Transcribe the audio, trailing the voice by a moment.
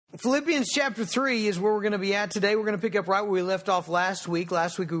Philippians chapter 3 is where we're going to be at today. We're going to pick up right where we left off last week.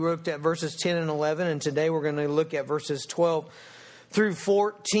 Last week we looked at verses 10 and 11, and today we're going to look at verses 12 through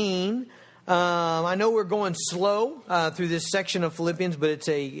 14. I know we're going slow through this section of Philippians, but it's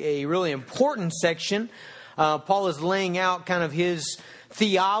a really important section. Paul is laying out kind of his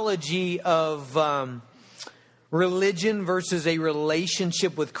theology of religion versus a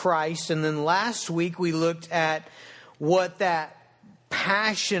relationship with Christ. And then last week we looked at what that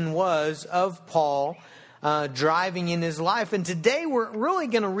passion was of Paul driving in his life. And today we're really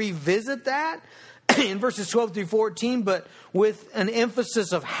going to revisit that in verses 12 through 14, but with an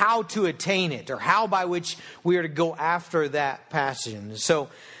emphasis of how to attain it, or how by which we are to go after that passion. So,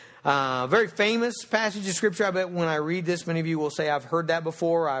 very famous passage of Scripture. I bet when I read this, many of you will say, I've heard that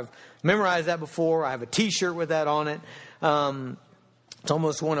before, I've memorized that before, I have a t-shirt with that on it. It's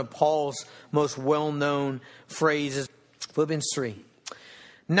almost one of Paul's most well-known phrases. Philippians 3.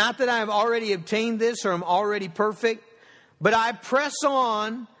 Not that I have already obtained this or am already perfect, but I press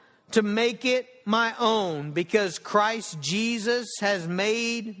on to make it my own, because Christ Jesus has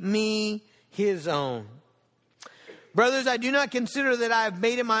made me his own. Brothers, I do not consider that I have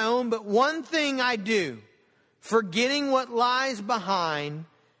made it my own, but one thing I do, forgetting what lies behind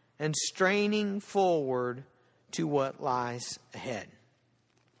and straining forward to what lies ahead.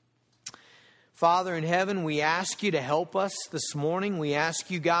 Father in heaven, we ask you to help us this morning. We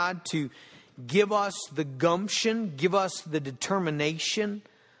ask you, God, to give us the gumption, give us the determination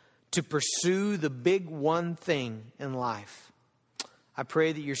to pursue the big one thing in life. I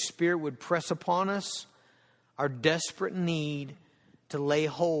pray that your Spirit would press upon us our desperate need to lay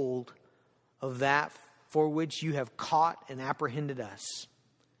hold of that for which you have caught and apprehended us.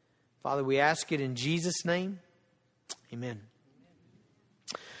 Father, we ask it in Jesus' name. Amen.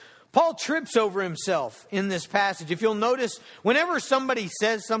 Paul trips over himself in this passage. If you'll notice, whenever somebody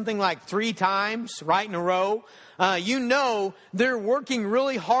says something like 3 times right in a row, you know they're working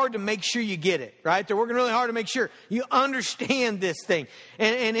really hard to make sure you get it, right? They're working really hard to make sure you understand this thing.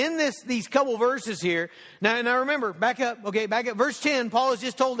 And in these couple verses here, now remember, back up. Verse 10, Paul has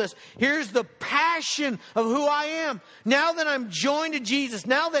just told us, here's the passion of who I am. Now that I'm joined to Jesus,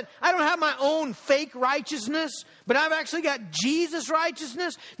 now that I don't have my own fake righteousness, but I've actually got Jesus'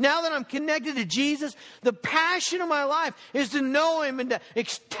 righteousness. Now that I'm connected to Jesus, the passion of my life is to know him and to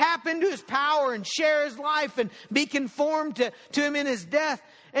tap into his power and share his life and be conformed to him in his death.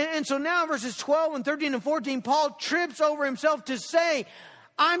 And so now verses 12 and 13 and 14, Paul trips over himself to say,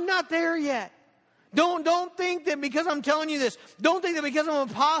 I'm not there yet. Don't think that because I'm telling you this, don't think that because I'm an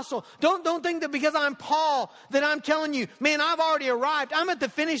apostle, don't think that because I'm Paul that I'm telling you, man, I've already arrived. I'm at the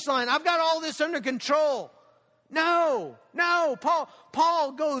finish line. I've got all this under control. No.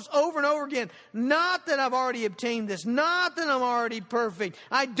 Paul goes over and over again. Not that I've already obtained this. Not that I'm already perfect.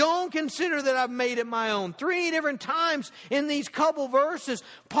 I don't consider that I've made it my own. 3 different times in these couple verses,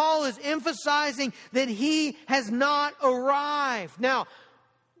 Paul is emphasizing that he has not arrived. Now,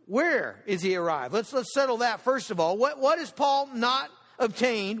 where is he arrived? Let's settle that first of all. What has Paul not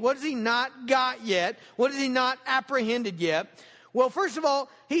obtained? What has he not got yet? What has he not apprehended yet? Well, first of all,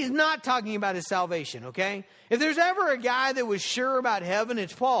 he's not talking about his salvation, okay? If there's ever a guy that was sure about heaven,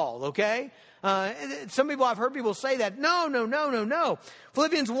 it's Paul, okay? Some people, I've heard people say that. No.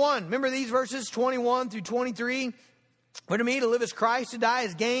 Philippians 1, remember these verses, 21 through 23? For to me, to live is Christ, to die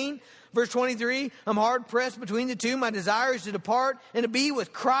is gain. Verse 23, I'm hard pressed between the two. My desire is to depart and to be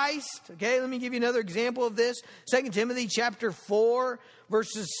with Christ. Okay, let me give you another example of this. 2 Timothy chapter 4,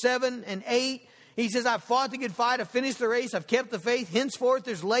 verses 7 and 8. He says, I've fought the good fight, I've finished the race, I've kept the faith. Henceforth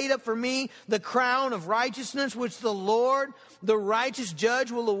there's laid up for me the crown of righteousness, which the Lord, the righteous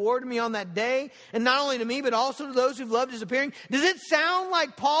judge, will award to me on that day. And not only to me, but also to those who've loved his appearing. Does it sound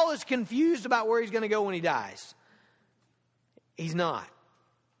like Paul is confused about where he's going to go when he dies? He's not.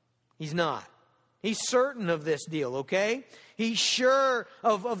 He's certain of this deal, okay? He's sure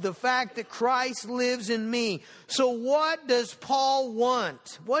of the fact that Christ lives in me. So what does Paul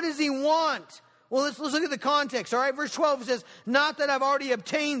want? What does he want? Well, let's look at the context, all right? Verse 12 says, not that I've already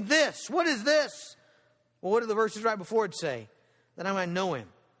obtained this. What is this? Well, what do the verses right before it say? That I might know him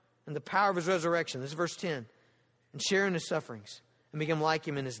and the power of his resurrection. This is verse 10. And share in his sufferings and become like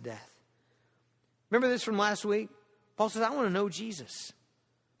him in his death. Remember this from last week? Paul says, I want to know Jesus.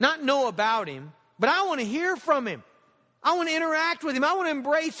 Not know about him, but I want to hear from him. I want to interact with him. I want to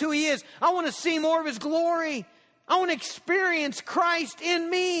embrace who he is. I want to see more of his glory. I want to experience Christ in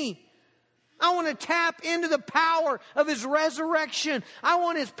me. I want to tap into the power of his resurrection. I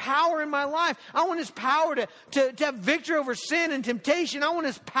want his power in my life. I want his power to have victory over sin and temptation. I want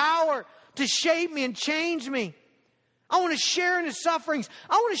his power to shape me and change me. I want to share in His sufferings.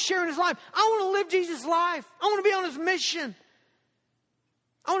 I want to share in His life. I want to live Jesus' life. I want to be on His mission.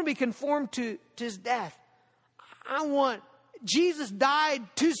 I want to be conformed to His death. Jesus died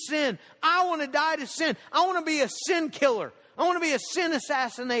to sin. I want to die to sin. I want to be a sin killer. I want to be a sin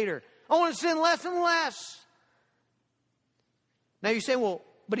assassinator. I want to sin less and less. Now you're saying, well,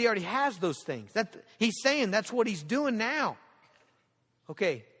 but He already has those things. He's saying that's what He's doing now.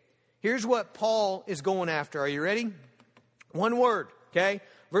 Okay, here's what Paul is going after. Are you ready? One word, okay?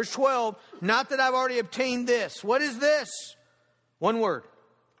 Verse 12, not that I've already obtained this. What is this? One word.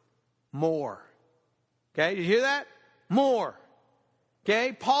 More. Okay, did you hear that? More.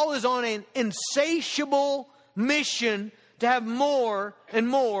 Okay, Paul is on an insatiable mission to have more and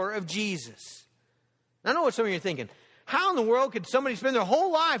more of Jesus. I know what some of you are thinking. How in the world could somebody spend their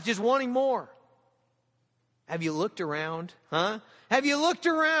whole life just wanting more? Have you looked around? Huh? Have you looked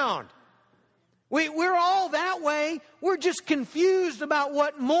around? We're all that way. We're just confused about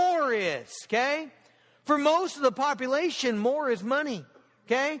what more is, okay? For most of the population, more is money,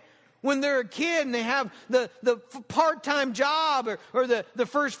 okay? When they're a kid and they have the part-time job or the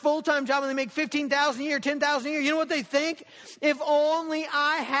first full-time job and they make $15,000 a year, $10,000 a year, you know what they think? If only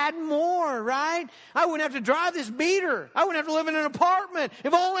I had more, right? I wouldn't have to drive this beater. I wouldn't have to live in an apartment.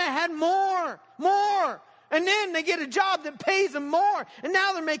 If only I had more. And then they get a job that pays them more. And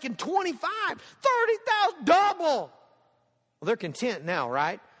now they're making $25,000, $30,000, double. Well, they're content now,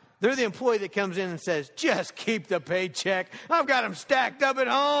 right? They're the employee that comes in and says, just keep the paycheck. I've got them stacked up at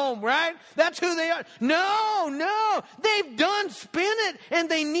home, right? That's who they are. No. They've done spent it and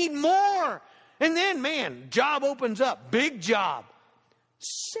they need more. And then, man, job opens up. Big job.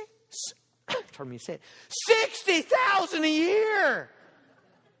 Pardon me, say it. $60,000 a year.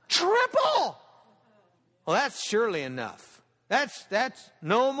 Triple. Well, that's surely enough. That's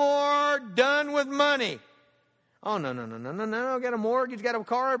no more done with money. Oh, no. Got a mortgage, got a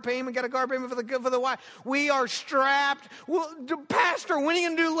car payment for the wife. We are strapped. Well, Pastor, when are you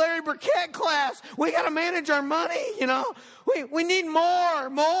going to do Larry Burkett class? We got to manage our money, you know. We need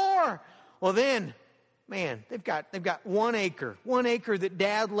more. Well, then, man, they've got 1 acre. 1 acre that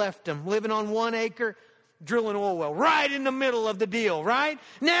Dad left them, living on 1 acre. Drilling oil well, right in the middle of the deal, right?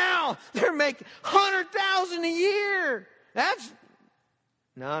 Now, they're making $100,000 a year. That's,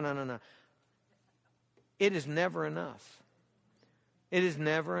 no. It is never enough. It is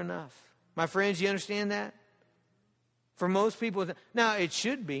never enough. My friends, you understand that? For most people, now it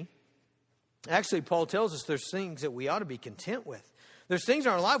should be. Actually, Paul tells us there's things that we ought to be content with. There's things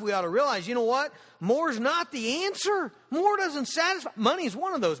in our life we ought to realize, you know what? More is not the answer. More doesn't satisfy. Money is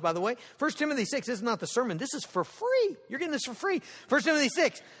one of those, by the way. 1 Timothy 6, this is not the sermon. This is for free. You're getting this for free. 1 Timothy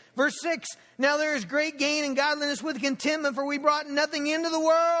 6, verse 6. Now there is great gain in godliness with contentment, for we brought nothing into the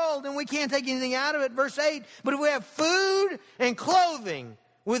world, and we can't take anything out of it. Verse 8. But if we have food and clothing,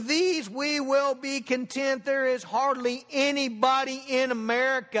 with these we will be content. There is hardly anybody in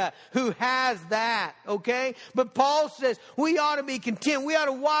America who has that, okay? But Paul says we ought to be content. We ought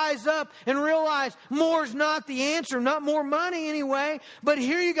to wise up and realize more is not the answer, not more money anyway. But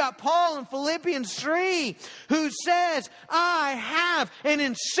here you got Paul in Philippians 3 who says, I have an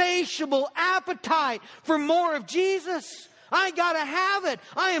insatiable appetite for more of Jesus. I got to have it.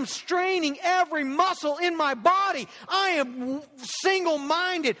 I am straining every muscle in my body. I am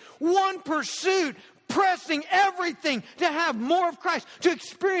single-minded, one pursuit, pressing everything to have more of Christ, to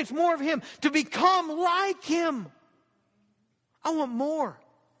experience more of Him, to become like Him. I want more.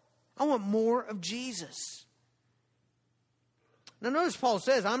 I want more of Jesus. Now notice Paul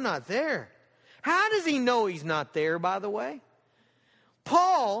says, I'm not there. How does he know he's not there, by the way?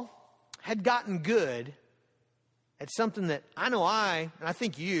 Paul had gotten good at something that I know and I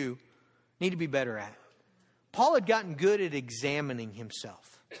think you need to be better at. Paul had gotten good at examining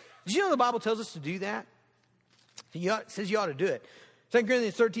himself. Did you know the Bible tells us to do that? It says you ought to do it. 2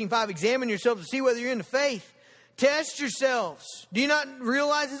 Corinthians 13:5, examine yourselves to see whether you're in the faith. Test yourselves. Do you not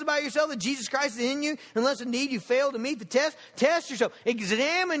realize this about yourself, that Jesus Christ is in you, unless indeed you fail to meet the test? Test yourself.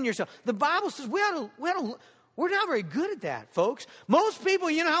 Examine yourself. The Bible says we're not very good at that, folks. Most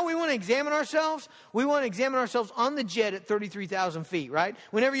people, you know how we want to examine ourselves? We want to examine ourselves on the jet at 33,000 feet, right?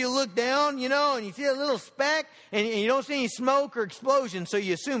 Whenever you look down, you know, and you see a little speck, and you don't see any smoke or explosion, so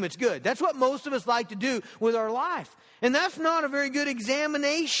you assume it's good. That's what most of us like to do with our life. And that's not a very good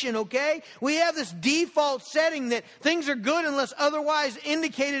examination, okay? We have this default setting that things are good unless otherwise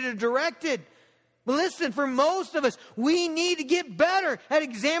indicated or directed. But listen, for most of us, we need to get better at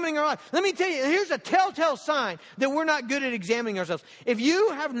examining our life. Let me tell you, here's a telltale sign that we're not good at examining ourselves. If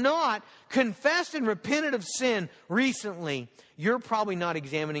you have not confessed and repented of sin recently, you're probably not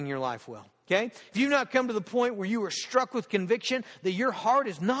examining your life well. Okay? If you've not come to the point where you are struck with conviction that your heart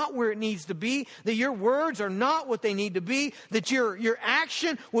is not where it needs to be, that your words are not what they need to be, that your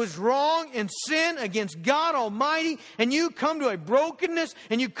action was wrong and sin against God Almighty, and you come to a brokenness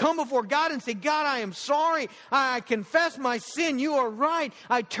and you come before God and say, God, I am sorry. I confess my sin. You are right.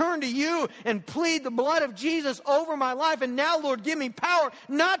 I turn to you and plead the blood of Jesus over my life. And now, Lord, give me power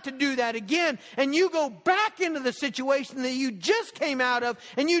not to do that again. And you go back into the situation that you just came out of,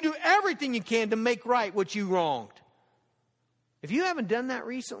 and you do everything you can to make right what you wronged. If you haven't done that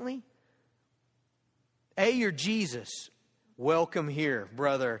recently, A, you're Jesus. Welcome here,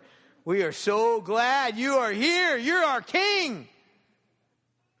 brother. We are so glad you are here. You're our King.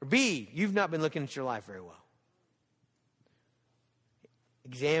 Or B, you've not been looking at your life very well.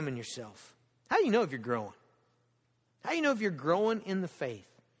 Examine yourself. How do you know if you're growing? How do you know if you're growing in the faith?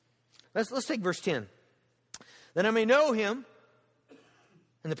 Let's take verse 10. That I may know him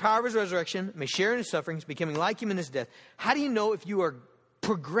and the power of his resurrection, may share in his sufferings, becoming like him in his death. How do you know if you are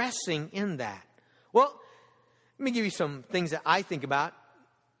progressing in that? Well, let me give you some things that I think about.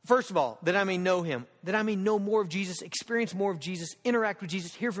 First of all, that I may know him, that I may know more of Jesus, experience more of Jesus, interact with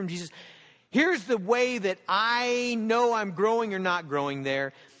Jesus, hear from Jesus. Here's the way that I know I'm growing or not growing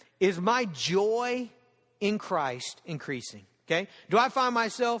there. Is my joy in Christ increasing? Okay? Do I find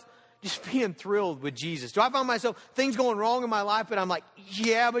myself just being thrilled with Jesus? Do I find myself things going wrong in my life, but I'm like,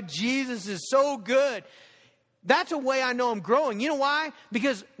 yeah, but Jesus is so good? That's a way I know I'm growing. You know why?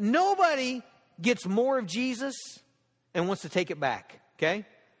 Because nobody gets more of Jesus and wants to take it back. Okay?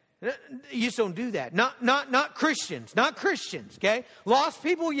 You just don't do that. Not Christians. Not Christians. Okay? Lost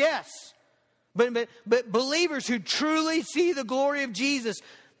people, yes. But believers who truly see the glory of Jesus,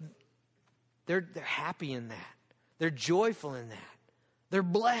 they're happy in that. They're joyful in that. They're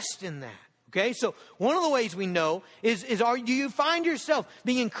blessed in that. Okay? So one of the ways we know is do you find yourself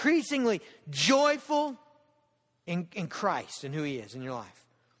being increasingly joyful in Christ and who he is in your life?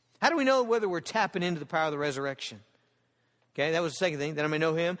 How do we know whether we're tapping into the power of the resurrection? Okay, that was the second thing, that I may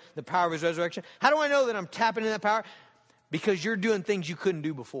know him, the power of his resurrection. How do I know that I'm tapping into that power? Because you're doing things you couldn't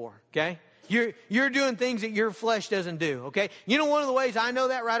do before. Okay? You're doing things that your flesh doesn't do. Okay? You know one of the ways I know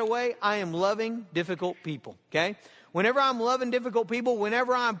that right away? I am loving difficult people. Okay? Whenever I'm loving difficult people,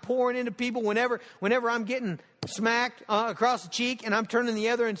 whenever I'm pouring into people, whenever I'm getting smacked across the cheek and I'm turning the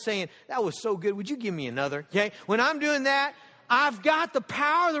other and saying, that was so good, would you give me another? Okay? When I'm doing that, I've got the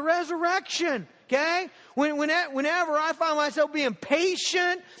power of the resurrection. Okay? Whenever I find myself being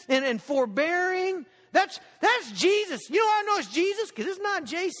patient and forbearing, that's Jesus. You know how I know it's Jesus? Because it's not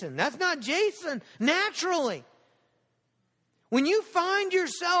Jason. That's not Jason naturally. When you find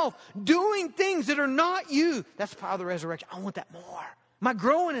yourself doing things that are not you, that's the power of the resurrection. I want that more. Am I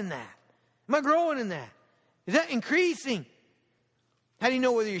growing in that? Am I growing in that? Is that increasing? How do you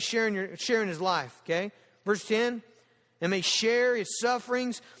know whether you're sharing his life? Okay? Verse 10. And may share his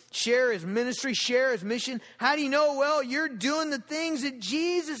sufferings, share his ministry, share his mission. How do you know? Well, you're doing the things that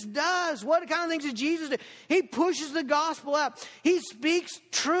Jesus does. What kind of things does Jesus do? He pushes the gospel out. He speaks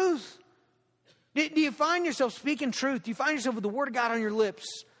truth. Do you find yourself speaking truth? Do you find yourself with the word of God on your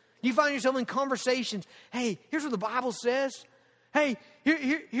lips? Do you find yourself in conversations? Hey, here's what the Bible says. Hey,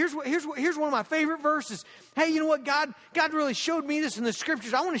 here's one of my favorite verses. Hey, you know what? God really showed me this in the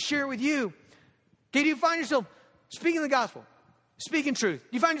scriptures. I want to share it with you. Okay, do you find yourself speaking the gospel, speaking truth?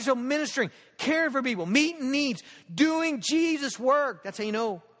 You find yourself ministering, caring for people, meeting needs, doing Jesus' work. That's how you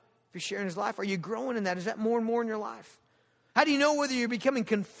know if you're sharing his life. Are you growing in that? Is that more and more in your life? How do you know whether you're becoming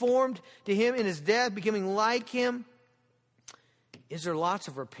conformed to him in his death, becoming like him? Is there lots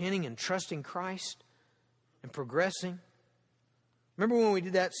of repenting and trusting Christ and progressing? Remember when we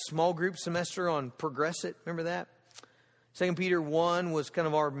did that small group semester on Progress It? Remember that? 2 Peter 1 was kind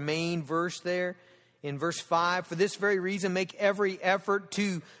of our main verse there. In verse 5, for this very reason, make every effort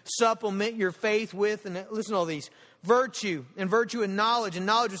to supplement your faith with, and listen to all these, virtue, and virtue and knowledge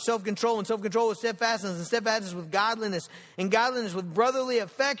with self-control, and self-control with steadfastness, and steadfastness with godliness, and godliness with brotherly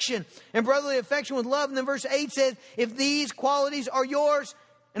affection, and brotherly affection with love. And then verse 8 says, if these qualities are yours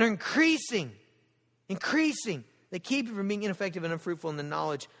and are increasing, they keep you from being ineffective and unfruitful in the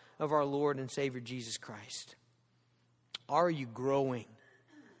knowledge of our Lord and Savior Jesus Christ. Are you growing?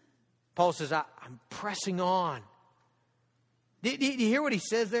 Paul says, I'm pressing on. Did you hear what he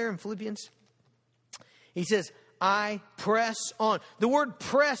says there in Philippians? He says, I press on. The word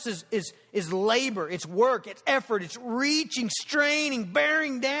press is labor, it's work, it's effort, it's reaching, straining,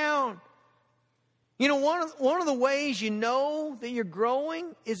 bearing down. You know, one of the ways you know that you're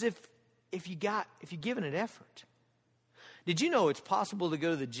growing is if you're giving it effort. Did you know it's possible to go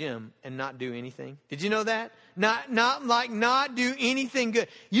to the gym and not do anything? Did you know that? Not do anything good.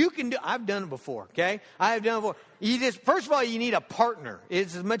 You can do, I've done it before, okay? I have done it before. First of all, you need a partner.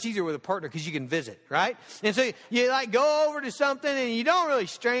 It's much easier with a partner because you can visit, right? And so you like go over to something and you don't really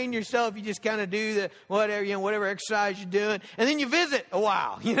strain yourself. You just kind of do the whatever exercise you're doing. And then you visit a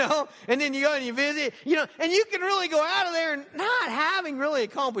while, and then you go and you visit, and you can really go out of there and not having really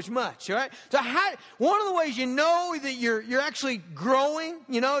accomplished much, right? So one of the ways you know that you're actually growing,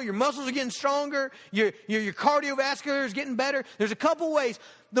 your muscles are getting stronger, your cardiovascular is getting better. There's a couple ways.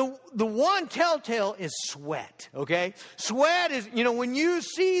 The one telltale is sweat, okay? Sweat is, when you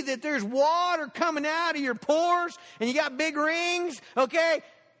see that there's water coming out of your pores and you got big rings, okay?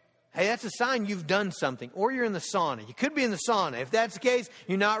 Hey, that's a sign you've done something. Or you're in the sauna. You could be in the sauna. If that's the case,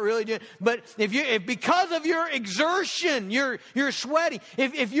 you're not really doing. But if because of your exertion, you're sweating.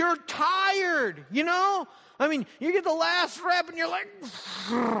 If you're tired, you get the last rep and you're like,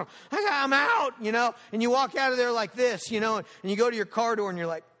 I'm out, and you walk out of there like this, and you go to your car door and you're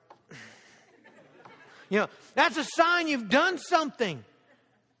like, that's a sign you've done something.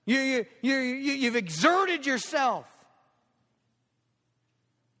 You've exerted yourself.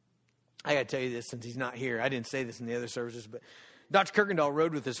 I got to tell you this since he's not here. I didn't say this in the other services, but Dr. Kirkendall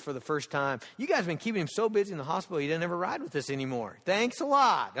rode with us for the first time. You guys have been keeping him so busy in the hospital, he doesn't ever ride with us anymore. Thanks a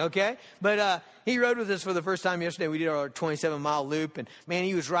lot, okay? But he rode with us for the first time yesterday. We did our 27-mile loop, and, man,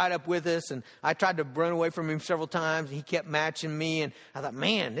 he was right up with us, and I tried to run away from him several times, and he kept matching me, and I thought,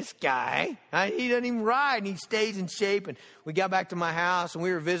 man, this guy, he doesn't even ride, and he stays in shape. And we got back to my house, and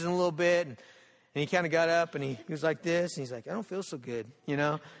we were visiting a little bit, and he kind of got up, and he was like this, and he's like, I don't feel so good,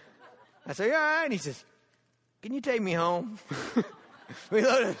 I said, all right. And he says, can you take me home? We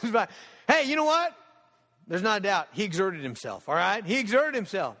loaded his bike. Hey, you know what? There's not a doubt. He exerted himself, all right? He exerted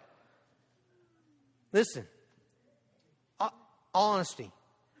himself. Listen, honesty.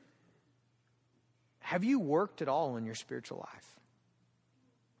 Have you worked at all in your spiritual life?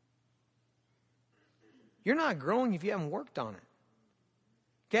 You're not growing if you haven't worked on it.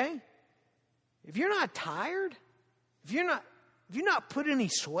 Okay? If you're not tired, if you're not put any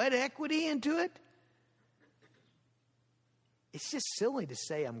sweat equity into it, it's just silly to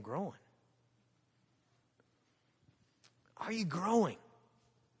say I'm growing. Are you growing?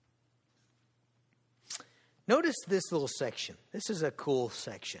 Notice this little section. This is a cool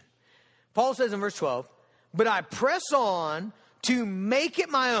section. Paul says in verse 12, but I press on to make it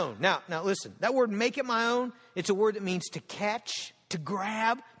my own. Now listen, that word make it my own, it's a word that means to catch, to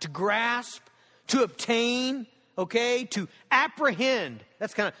grab, to grasp, to obtain, okay, to apprehend.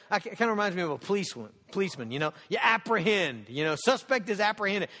 That's kind of reminds me of a policeman, you apprehend, suspect is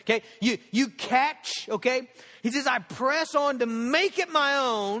apprehended, okay? You catch, okay? He says, I press on to make it my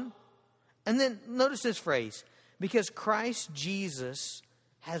own. And then notice this phrase, because Christ Jesus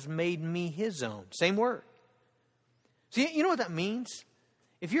has made me his own. Same word. See, you know what that means?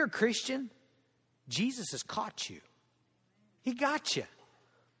 If you're a Christian, Jesus has caught you. He got you.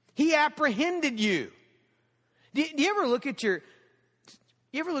 He apprehended you. Do you ever look at your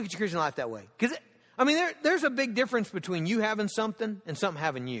Christian life that way? Because, there's a big difference between you having something and something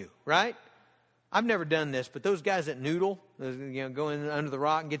having you, right? I've never done this, but those guys that noodle, go in under the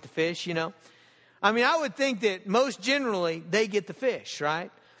rock and get the fish, I would think that most generally they get the fish,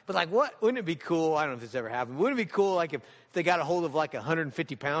 right? But wouldn't it be cool? I don't know if this ever happened. Wouldn't it be cool if they got a hold of a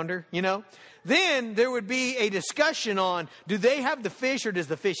 150-pounder, Then there would be a discussion on, do they have the fish or does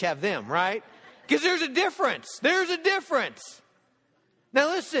the fish have them, right? Because there's a difference. There's a difference. Now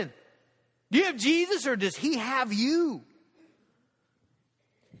listen, do you have Jesus or does he have you?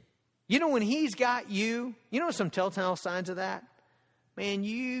 When he's got you, some telltale signs of that? Man,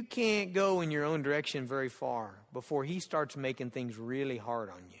 you can't go in your own direction very far before he starts making things really hard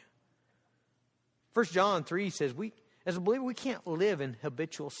on you. 1 John 3 says, as a believer, we can't live in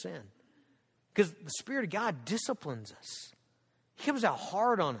habitual sin. Because the Spirit of God disciplines us. He comes out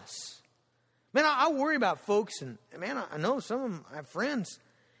hard on us. Man, I worry about folks, and man, I know some of them, I have friends,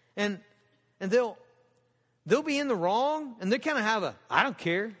 and they'll be in the wrong, and they kind of have a, I don't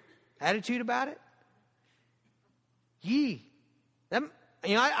care attitude about it.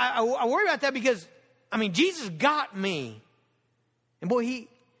 I worry about that because, Jesus got me. And boy,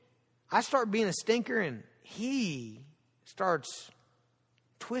 I start being a stinker and he starts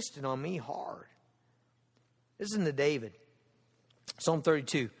twisting on me hard. Listen to David. Psalm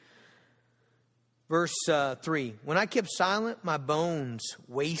 32, verse 3. When I kept silent, my bones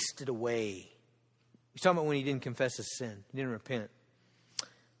wasted away. He's talking about when he didn't confess his sin. He didn't repent.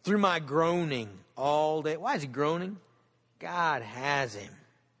 Through my groaning all day. Why is he groaning? God has him.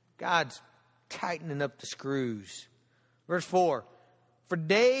 God's tightening up the screws. Verse 4. For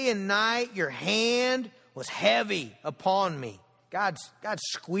day and night your hand was heavy upon me. God's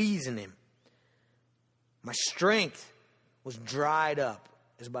squeezing him. My strength was dried up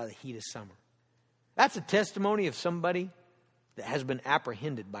as by the heat of summer. That's a testimony of somebody that has been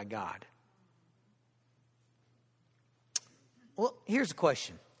apprehended by God. Well, here's the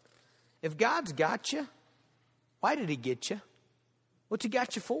question. If God's got you, why did he get you? What's he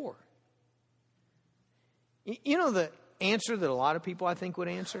got you for? You know the answer that a lot of people I think would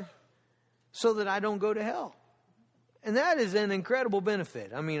answer? So that I don't go to hell. And that is an incredible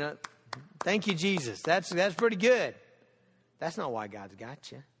benefit. I mean, thank you, Jesus. That's pretty good. That's not why God's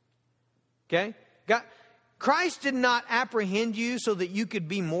got you. Okay? Christ did not apprehend you so that you could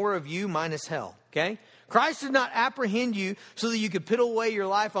be more of you minus hell. Okay? Christ did not apprehend you so that you could piddle away your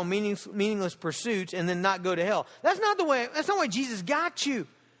life on meaningless pursuits and then not go to hell. That's not why Jesus got you.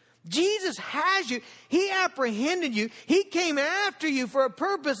 Jesus has you. He apprehended you. He came after you for a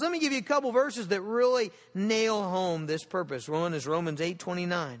purpose. Let me give you a couple verses that really nail home this purpose. One is Romans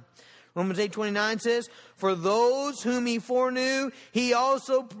 8:29. Romans 8:29 says, for those whom he foreknew, he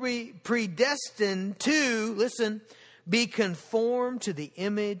also predestined to, listen, be conformed to the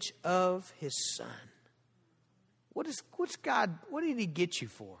image of his Son. What's God, what did he get you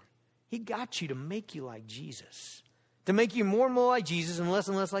for? He got you to make you like Jesus. To make you more and more like Jesus and less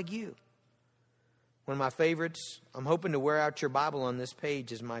like you. One of my favorites, I'm hoping to wear out your Bible on this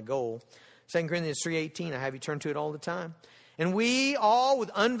page is my goal. 2 Corinthians 3:18, I have you turn to it all the time. And we all with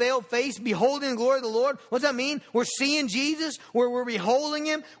unveiled face beholding the glory of the Lord. What's that mean? We're seeing Jesus. We're beholding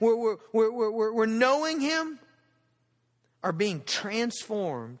him. We're knowing him. Are being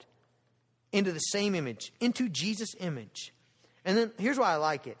transformed into the same image. Into Jesus' image. And then here's why I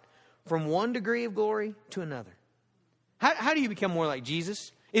like it. From one degree of glory to another. How do you become more like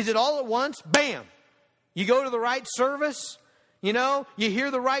Jesus? Is it all at once? Bam! You go to the right service. You know, you hear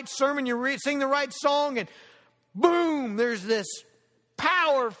the right sermon. You sing the right song. And boom! There's this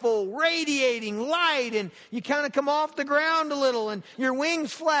powerful, radiating light. And you kind of come off the ground a little. And your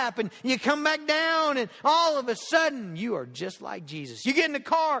wings flap. And you come back down. And all of a sudden, you are just like Jesus. You get in the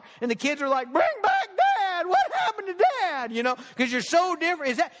car. And the kids are like, bring back Dad! What happened to Dad? You know, because you're so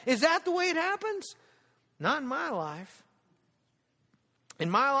different. Is that the way it happens? Not in my life. In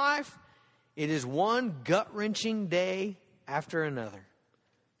my life, it is one gut-wrenching day after another.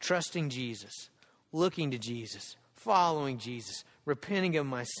 Trusting Jesus, looking to Jesus, following Jesus, repenting of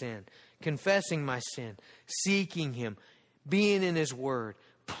my sin, confessing my sin, seeking him, being in his word,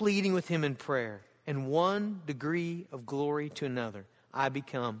 pleading with him in prayer. And one degree of glory to another, I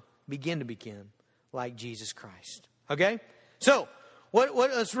begin to become like Jesus Christ. Okay? So,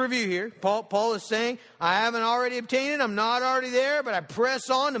 let's review here. Paul is saying, I haven't already obtained it. I'm not already there, but I press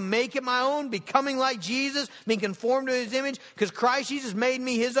on to make it my own, becoming like Jesus, being conformed to his image, because Christ Jesus made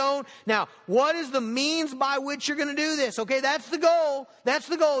me his own. Now, what is the means by which you're going to do this? Okay, that's the goal. That's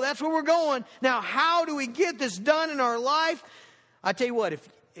the goal. That's where we're going. Now, how do we get this done in our life? I tell you what,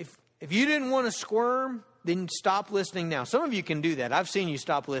 if you didn't want to squirm, then stop listening now. Some of you can do that. I've seen you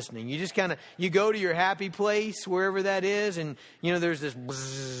stop listening. You just you go to your happy place, wherever that is, and, you know, there's this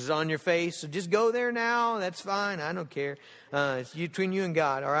bzzz on your face. So just go there now. That's fine. I don't care. It's between you and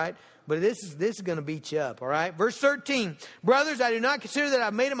God, all right? But this is going to beat you up, all right? Verse 13. Brothers, I do not consider that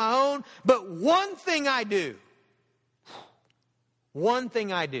I've made it my own, but one thing I do. One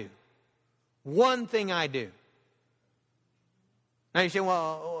thing I do. One thing I do. Now you say,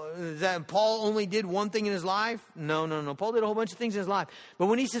 well, is that Paul only did one thing in his life? No. Paul did a whole bunch of things in his life. But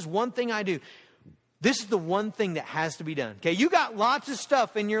when he says one thing I do, this is the one thing that has to be done. Okay, you got lots of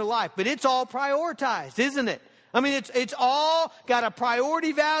stuff in your life, but it's all prioritized, isn't it? I mean, it's all got a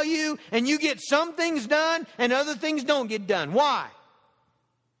priority value, and you get some things done and other things don't get done. Why?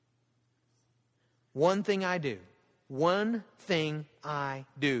 One thing I do. One thing I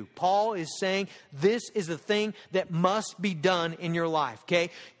do. Paul is saying this is the thing that must be done in your life, okay?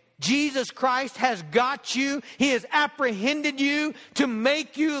 Jesus Christ has got you. He has apprehended you to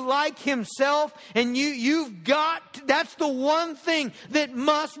make you like himself. And that's the one thing that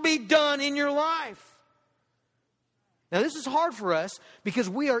must be done in your life. Now this is hard for us because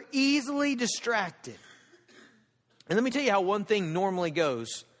we are easily distracted. And let me tell you how one thing normally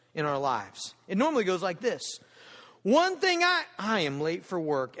goes in our lives. It normally goes like this. One thing I am late for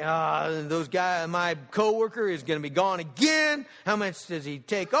work. My coworker is going to be gone again. How much does he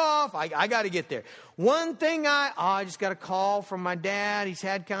take off? I got to get there. One thing I just got a call from my dad. He's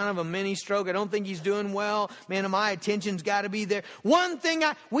had kind of a mini stroke. I don't think he's doing well. Man, my attention's got to be there. One thing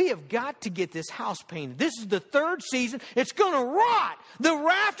we have got to get this house painted. This is the third season. It's going to rot. The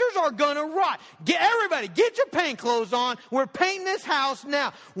rafters are going to rot. Everybody, get your paint clothes on. We're painting this house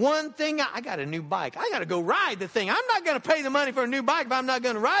now. One thing, I got a new bike. I got to go ride the thing. I'm not going to pay the money for a new bike if I'm not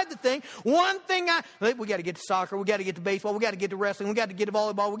going to ride the thing. One thing, we got to get to soccer. We got to get to baseball. We got to get to wrestling. We got to get to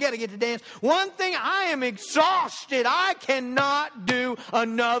volleyball. We got to get to dance. One thing, I am exhausted. I cannot do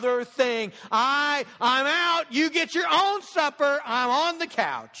another thing. I'm out. You get your own supper. I'm on the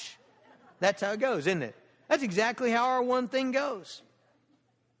couch. That's how it goes, isn't it? That's exactly how our one thing goes.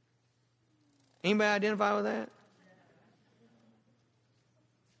 Anybody identify with that?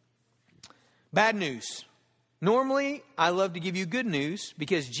 Bad news. Normally, I love to give you good news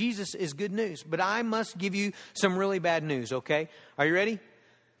because Jesus is good news. But I must give you some really bad news, okay? Are you ready?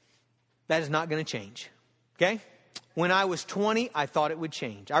 That is not going to change, okay? When I was 20, I thought it would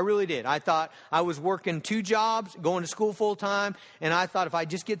change. I really did. I thought I was working 2 jobs, going to school full time, and I thought if I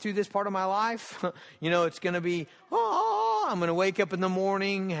just get through this part of my life, it's going to be, I'm going to wake up in the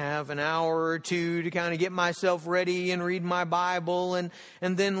morning, have an hour or two to kind of get myself ready and read my Bible, and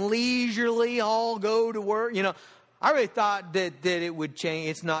then leisurely I'll go to work. I really thought that it would change.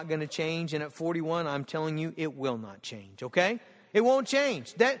 It's not going to change, and at 41, I'm telling you, it will not change, okay? It won't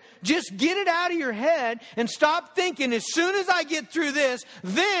change. Just get it out of your head and stop thinking as soon as I get through this,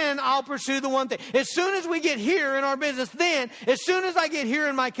 then I'll pursue the one thing. As soon as we get here in our business, then. As soon as I get here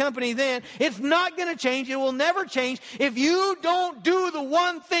in my company, then. It's not going to change. It will never change. If you don't do the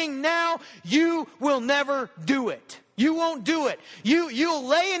one thing now, you will never do it. You won't do it. You'll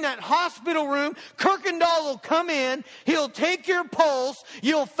lay in that hospital room. Kirkendall will come in. He'll take your pulse.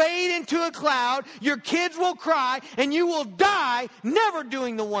 You'll fade into a cloud. Your kids will cry. And you will die never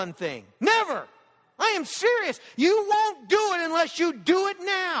doing the one thing. Never. I am serious. You won't do it unless you do it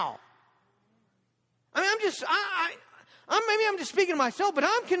now. I mean, maybe I'm just speaking to myself, but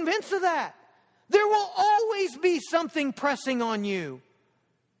I'm convinced of that. There will always be something pressing on you.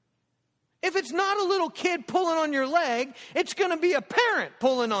 If it's not a little kid pulling on your leg, it's going to be a parent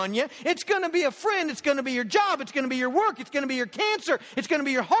pulling on you. It's going to be a friend. It's going to be your job. It's going to be your work. It's going to be your cancer. It's going to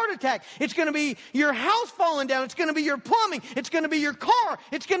be your heart attack. It's going to be your house falling down. It's going to be your plumbing. It's going to be your car.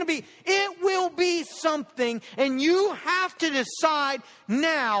 It will be something. And you have to decide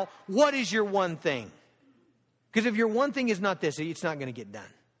now, what is your one thing? Because if your one thing is not this, it's not going to get done.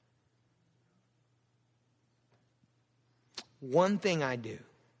 One thing I do.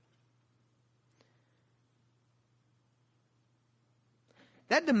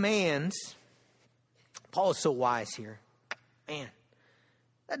 That demands, Paul is so wise here, man,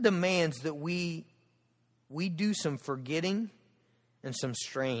 that demands that we do some forgetting and some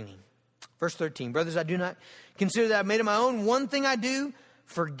straining. Verse 13, brothers, I do not consider that I've made it my own. One thing I do,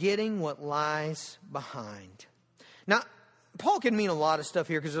 forgetting what lies behind. Now, Paul can mean a lot of stuff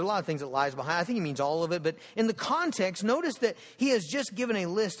here because there's a lot of things that lies behind. I think he means all of it. But in the context, notice that he has just given a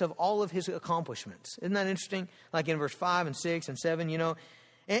list of all of his accomplishments. Isn't that interesting? Like in verse 5 and 6 and 7,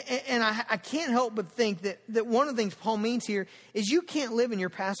 And I can't help but think that one of the things Paul means here is you can't live in your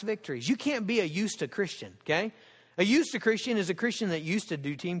past victories. You can't be a used to Christian, okay? A used to Christian is a Christian that used to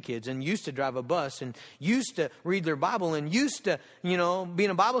do team kids and used to drive a bus and used to read their Bible and used to, be in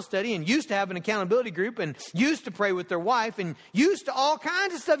a Bible study and used to have an accountability group and used to pray with their wife and used to all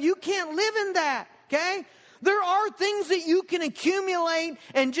kinds of stuff. You can't live in that, okay? There are things that you can accumulate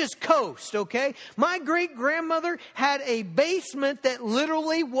and just coast, okay? My great-grandmother had a basement that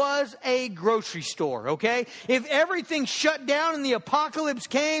literally was a grocery store, okay? If everything shut down and the apocalypse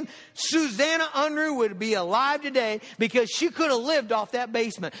came, Susanna Unruh would be alive today because she could have lived off that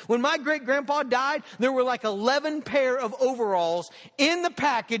basement. When my great-grandpa died, there were like 11 pair of overalls in the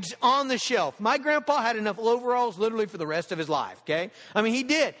package on the shelf. My grandpa had enough overalls literally for the rest of his life, okay? I mean, he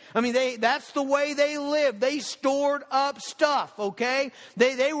did. I mean, that's the way they lived. They stored up stuff, okay?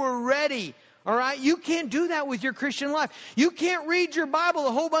 They were ready, all right? You can't do that with your Christian life. You can't read your Bible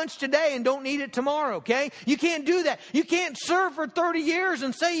a whole bunch today and don't need it tomorrow, okay? You can't do that. You can't serve for 30 years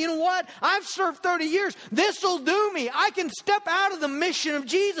and say, you know what? I've served 30 years. This will do me. I can step out of the mission of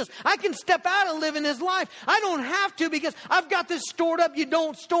Jesus. I can step out and live in His life. I don't have to because I've got this stored up. You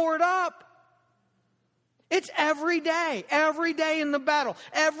don't store it up. It's every day in the battle,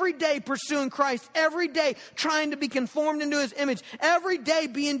 every day pursuing Christ, every day trying to be conformed into His image, every day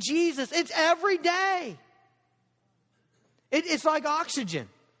being Jesus. It's every day. It's like oxygen.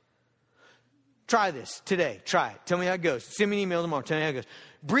 Try this today. Try it. Tell me how it goes. Send me an email tomorrow. Tell me how it goes.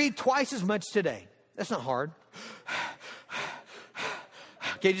 Breathe twice as much today. That's not hard.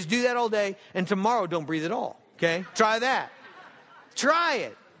 Okay, just do that all day. And tomorrow, don't breathe at all. Okay, try that. Try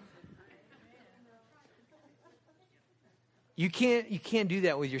it. You can't do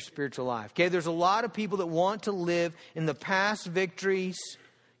that with your spiritual life. Okay, there's a lot of people that want to live in the past victories.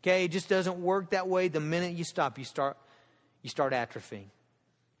 Okay, it just doesn't work that way. The minute you stop, you start atrophying.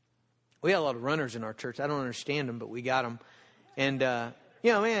 We got a lot of runners in our church. I don't understand them, but we got them. And,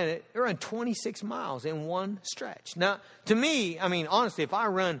 man, they run 26 miles in one stretch. Now, to me, I mean, honestly, if I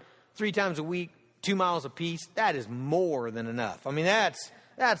run 3 times a week, 2 miles apiece, that is more than enough. I mean, that's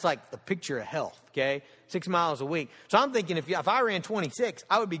like the picture of health, okay? 6 miles a week. So I'm thinking if I ran 26,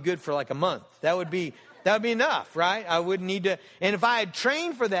 I would be good for like a month. That would be enough, right? I wouldn't need to. And if I had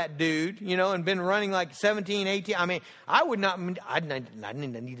trained for that dude, and been running like 17, 18, I mean, I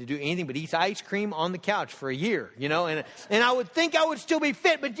didn't need to do anything but eat ice cream on the couch for a year, and I would think I would still be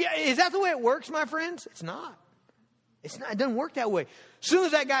fit. But is that the way it works, my friends? It's not. It's not. It doesn't work that way. As soon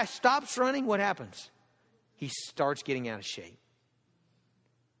as that guy stops running, what happens? He starts getting out of shape.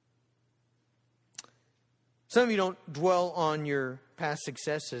 Some of you don't dwell on your past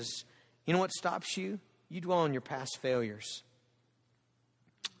successes. You know what stops you? You dwell on your past failures.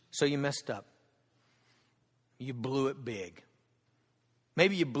 So you messed up. You blew it big.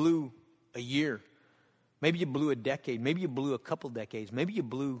 Maybe you blew a year. Maybe you blew a decade. Maybe you blew a couple decades. Maybe you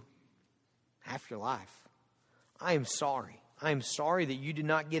blew half your life. I am sorry. I am sorry that you did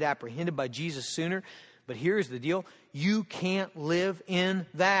not get apprehended by Jesus sooner. But here's the deal. You can't live in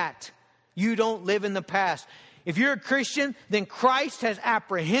that. You don't live in the past. If you're a Christian, then Christ has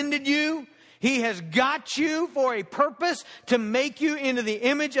apprehended you. He has got you for a purpose to make you into the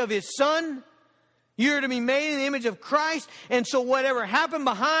image of His Son. You're to be made in the image of Christ. And so whatever happened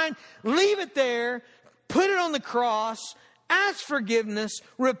behind, leave it there, put it on the cross, ask forgiveness,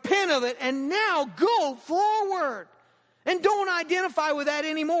 repent of it, and now go forward. And don't identify with that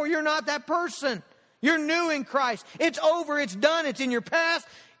anymore. You're not that person. You're new in Christ. It's over. It's done. It's in your past.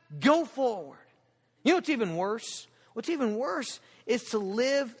 Go forward. You know what's even worse? What's even worse is to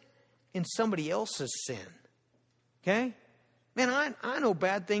live in somebody else's sin. Okay? Man, I know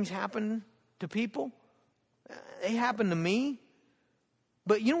bad things happen to people. They happen to me.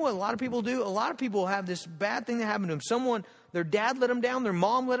 But you know what a lot of people do? A lot of people have this bad thing that happened to them. Their dad let them down, their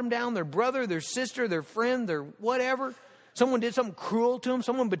mom let them down, their brother, their sister, their friend, their whatever. Someone did something cruel to them.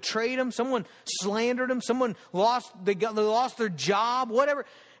 Someone betrayed them. Someone slandered them. Someone lost their job, whatever.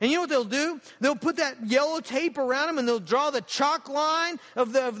 And you know what they'll do? They'll put that yellow tape around them and they'll draw the chalk line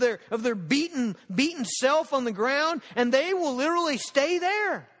of their beaten self on the ground, and they will literally stay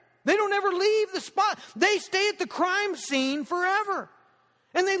there. They don't ever leave the spot. They stay at the crime scene forever.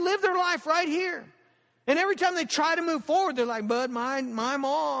 And they live their life right here. And every time they try to move forward, they're like, but my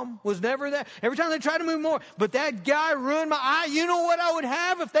mom was never there. Every time they try to move more, but that guy ruined my eye. You know what I would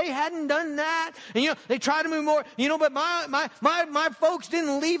have if they hadn't done that? And they try to move more. But my folks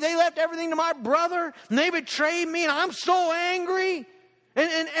didn't leave. They left everything to my brother, and they betrayed me, and I'm so angry.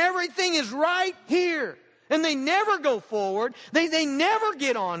 And everything is right here. And they never go forward. They never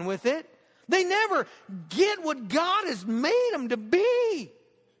get on with it. They never get what God has made them to be.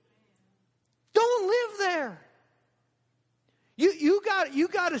 Don't live there. You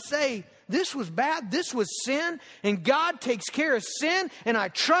got to say, this was bad, this was sin, and God takes care of sin, and I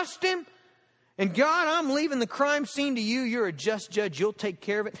trust Him. And God, I'm leaving the crime scene to you. You're a just judge. You'll take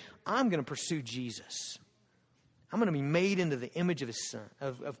care of it. I'm going to pursue Jesus. I'm going to be made into the image of His Son,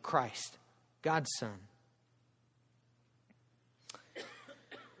 of Christ, God's Son.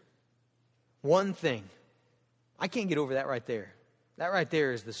 One thing. I can't get over that right there. That right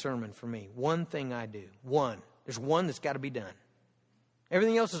there is the sermon for me. One thing I do. One. There's one that's got to be done.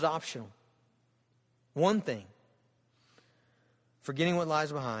 Everything else is optional. One thing. Forgetting what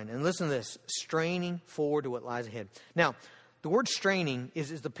lies behind. And listen to this. Straining forward to what lies ahead. Now, the word straining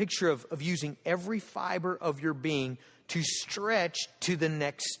is the picture of using every fiber of your being to stretch to the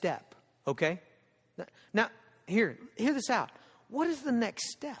next step. Okay? Now, hear this out. What is the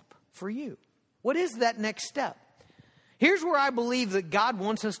next step for you? What is that next step? Here's where I believe that God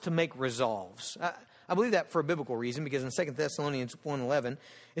wants us to make resolves. I believe that for a biblical reason, because in 2 Thessalonians 1:11,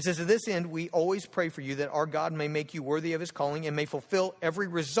 it says, to this end, we always pray for you that our God may make you worthy of His calling and may fulfill every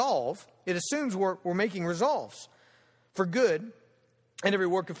resolve. It assumes we're making resolves for good and every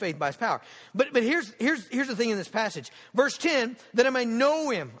work of faith by His power. But here's the thing in this passage. Verse 10, that I may know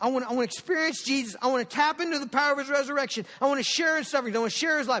Him. I want to experience Jesus. I want to tap into the power of His resurrection. I want to share His sufferings. I want to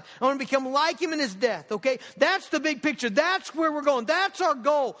share His life. I want to become like Him in His death. Okay? That's the big picture. That's where we're going. That's our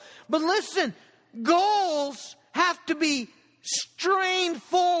goal. But listen, goals have to be strained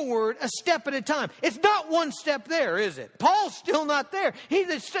forward a step at a time. It's not one step there, is it? Paul's still not there.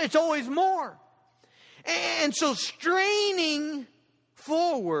 It's always more. And so straining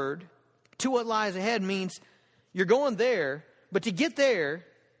forward to what lies ahead means you're going there, but to get there,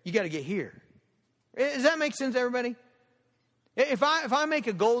 you got to get here. Does that make sense, everybody? If I make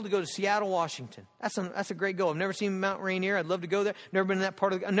a goal to go to Seattle, Washington, that's a great goal. I've never seen Mount Rainier. I'd love to go there. Never been in that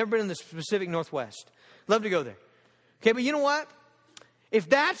part I've never been in the Pacific Northwest. Love to go there. Okay, but you know what? If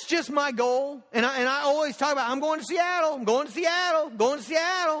that's just my goal, and I always talk about, I'm going to Seattle, I'm going to Seattle, I'm going to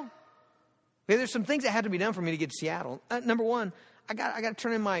Seattle. Okay, there's some things that had to be done for me to get to Seattle. Number one, I got to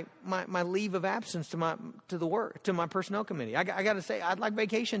turn in my leave of absence to my personnel committee. I got to say I'd like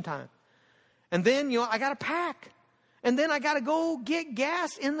vacation time, and then I got to pack. And then I got to go get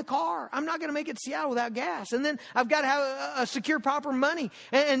gas in the car. I'm not going to make it to Seattle without gas. And then I've got to have a secure proper money.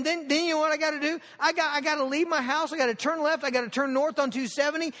 And then you know what I got to do? I got to leave my house. I got to turn left. I got to turn north on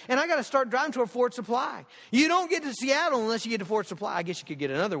 270. And I got to start driving toward Fort Supply. You don't get to Seattle unless you get to Fort Supply. I guess you could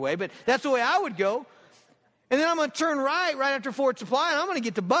get another way, but that's the way I would go. And then I'm going to turn right after Fort Supply, and I'm going to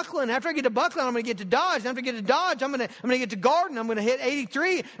get to Buckland. After I get to Buckland, I'm going to get to Dodge. And after I get to Dodge, I'm going to get to Garden. I'm going to hit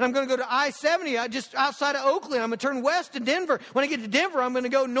 83, and I'm going to go to I-70 just outside of Oakland. I'm going to turn west to Denver. When I get to Denver, I'm going to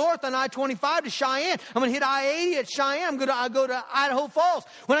go north on I-25 to Cheyenne. I'm going to hit I-80 at Cheyenne. I go to Idaho Falls.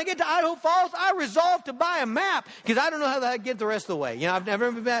 When I get to Idaho Falls, I resolve to buy a map because I don't know how to get the rest of the way. I've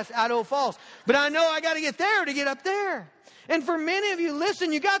never been past Idaho Falls, but I know I got to get there to get up there. And for many of you,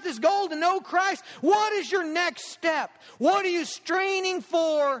 listen, you got this goal to know Christ. What is your next step? What are you straining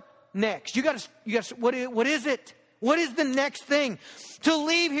for next? You got to. What is it? What is the next thing? To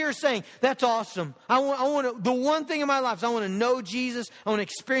leave here saying, that's awesome. I want the one thing in my life is I want to know Jesus. I want to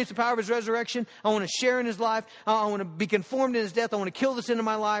experience the power of his resurrection. I want to share in his life. I want to be conformed in his death. I want to kill this into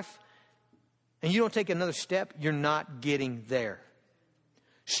my life. And you don't take another step, you're not getting there.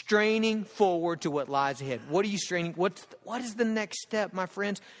 Straining forward to what lies ahead. What are you straining? What is the next step, my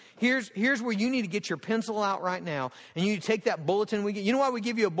friends? Here's where you need to get your pencil out right now, and you take that bulletin we get. You know why we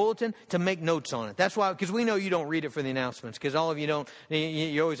give you a bulletin? To make notes on it. That's why, because we know you don't read it for the announcements, because all of you don't.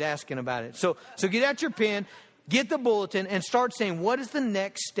 You're always asking about it. So get out your pen, get the bulletin, and start saying, what is the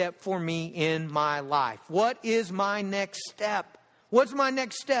next step for me in my life? What is my next step? What's my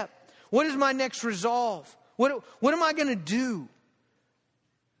next step? What is my next resolve? What am I going to do?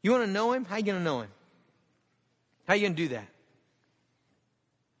 You want to know him? How are you going to know him? How are you going to do that?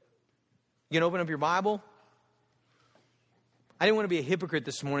 You going to open up your Bible? I didn't want to be a hypocrite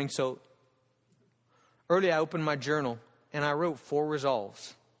this morning, so early I opened my journal and I wrote 4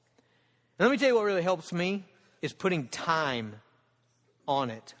 resolves. And let me tell you what really helps me is putting time on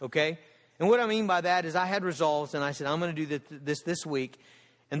it, okay? And what I mean by that is I had resolves and I said, I'm going to do this week.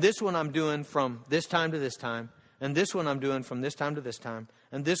 And this one I'm doing from this time to this time. And this one I'm doing from this time to this time.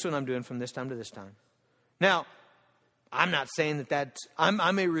 And this one I'm doing from this time to this time. Now, I'm not saying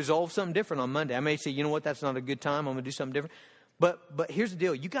I may resolve something different on Monday. I may say, you know what, that's not a good time. I'm going to do something different. But here's the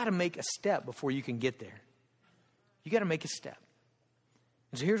deal. You got to make a step before you can get there. You got to make a step.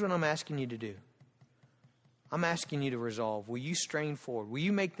 And so here's what I'm asking you to do. I'm asking you to resolve. Will you strain forward? Will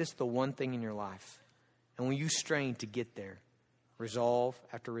you make this the one thing in your life? And will you strain to get there? Resolve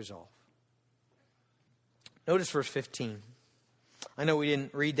after resolve. Notice verse 15. I know we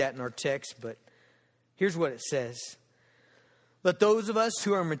didn't read that in our text, but here's what it says. Let those of us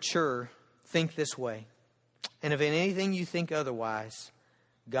who are mature think this way. And if in anything you think otherwise,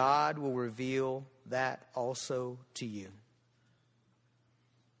 God will reveal that also to you.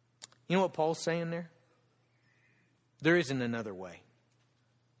 You know what Paul's saying there? There isn't another way.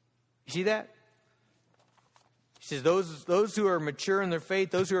 You see that? He says those who are mature in their faith,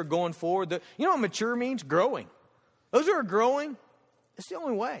 those who are going forward. You know what mature means? Growing. Those who are growing, it's the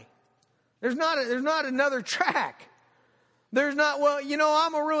only way. There's not another track. There's not,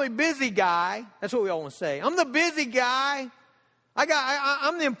 I'm a really busy guy. That's what we all want to say. I'm the busy guy.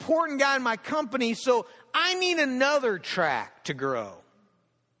 I'm the important guy in my company, so I need another track to grow.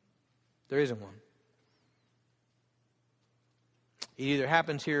 There isn't one. It either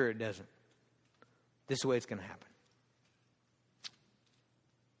happens here or it doesn't. This is the way it's going to happen.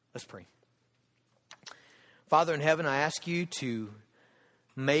 Let's pray. Father in heaven, I ask you to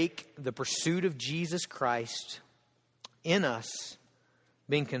make the pursuit of Jesus Christ in us,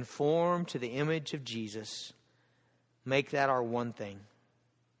 being conformed to the image of Jesus, make that our one thing.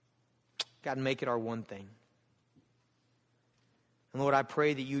 God, make it our one thing. And Lord, I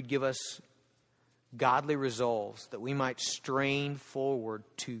pray that you'd give us godly resolves that we might strain forward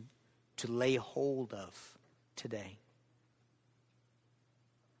to lay hold of today.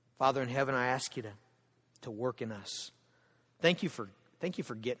 Father in heaven, I ask you to work in us. Thank you for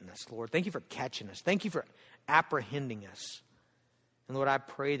getting us, Lord. Thank you for catching us. Thank you for apprehending us. And Lord, I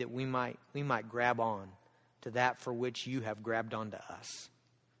pray that we might grab on to that for which you have grabbed onto us.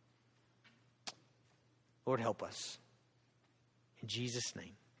 Lord, help us. In Jesus'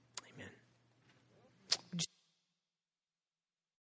 name.